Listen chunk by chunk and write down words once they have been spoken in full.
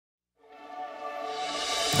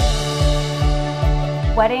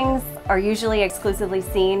Weddings are usually exclusively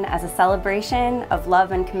seen as a celebration of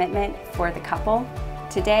love and commitment for the couple.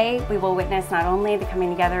 Today, we will witness not only the coming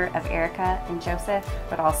together of Erika and Joseph,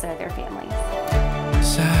 but also their families.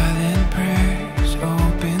 Silent prayers,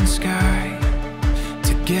 open sky,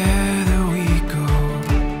 together we go.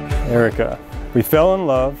 Erika, we fell in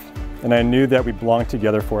love, and I knew that we belonged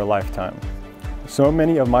together for a lifetime. So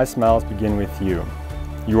many of my smiles begin with you.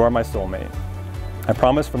 You are my soulmate. I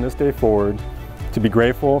promise from this day forward to be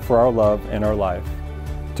grateful for our love and our life,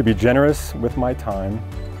 to be generous with my time,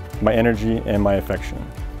 my energy, and my affection.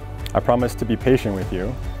 I promise to be patient with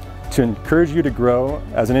you, to encourage you to grow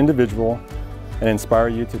as an individual and inspire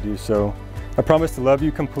you to do so. I promise to love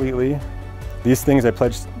you completely. These things I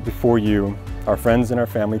pledge before you, our friends and our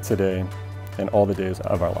family today, and all the days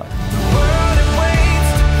of our life.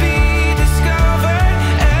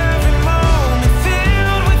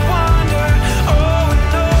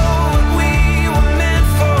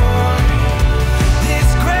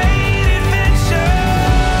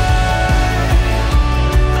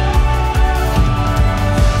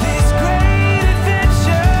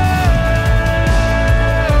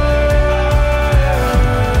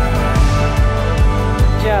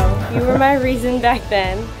 You were my reason back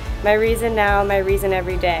then, my reason now, my reason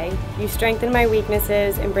every day. You strengthen my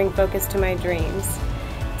weaknesses and bring focus to my dreams.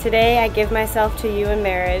 Today I give myself to you in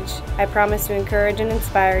marriage. I promise to encourage and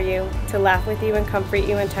inspire you, to laugh with you and comfort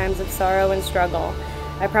you in times of sorrow and struggle.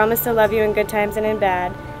 I promise to love you in good times and in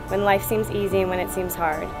bad, when life seems easy and when it seems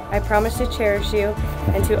hard. I promise to cherish you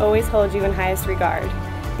and to always hold you in highest regard.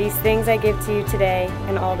 These things I give to you today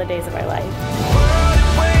and all the days of our life.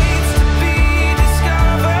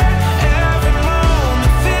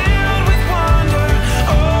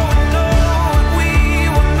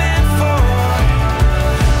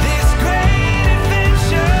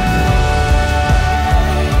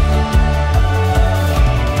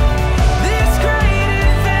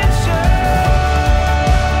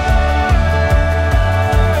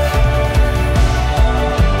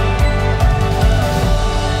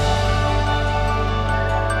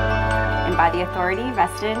 By the authority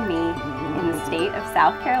vested in me in the state of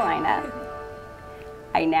South Carolina,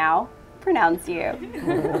 I now pronounce you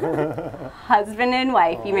husband and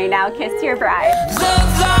wife. You may now kiss your bride.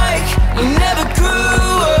 Love like you never grew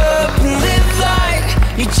up, live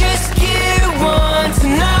like you just get one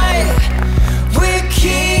tonight. We're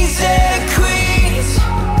kings and queens.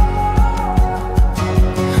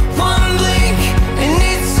 One blink and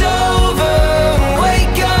it's over.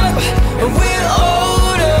 Wake up and we're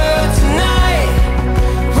older tonight.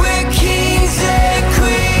 We're kings and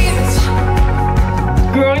queens.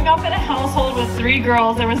 Growing up in a household with 3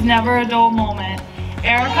 girls, there was never a dull moment.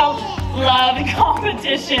 Erika loved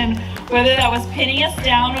competition, whether that was pinning us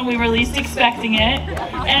down when we were least expecting it,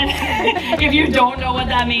 and if you don't know what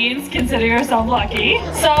that means, consider yourself lucky.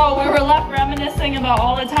 So we were left reminiscing about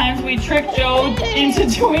all the times we tricked Joe into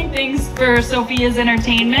doing things for Sophia's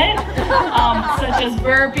entertainment, such as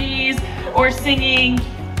burpees or singing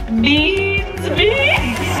beans,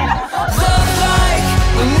 beans. Love like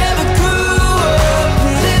we never grew up,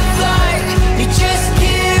 live like you just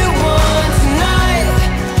get one tonight.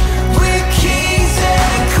 We're kings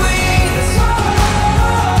and queens.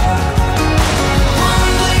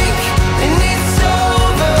 One blink and it's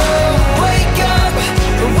over. Wake up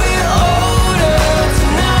and we're older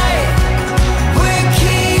tonight. We're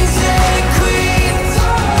kings and queens.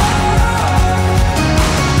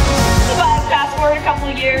 Fast forward a couple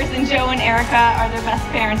of years, and Joe and Erika are their best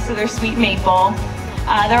parents to their sweet Maple.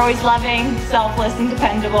 They're always loving, selfless, and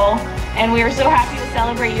dependable. And we are so happy to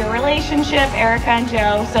celebrate your relationship, Erika and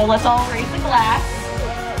Joe. So let's all raise a glass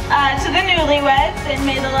to the newlyweds, and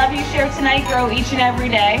may the love you share tonight grow each and every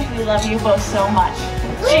day. We love you both so much.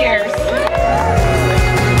 Cheers.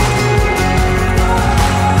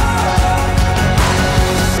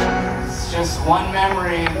 It's just one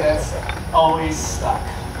memory that's always stuck.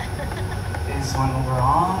 Is when we're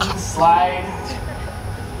on the slide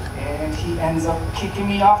and he ends up kicking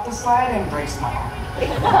me off the slide and breaks my arm.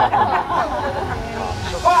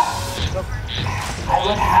 But I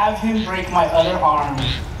would have him break my other arm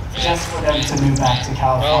just for them to move back to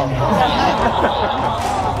California.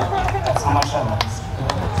 That's how much I love this.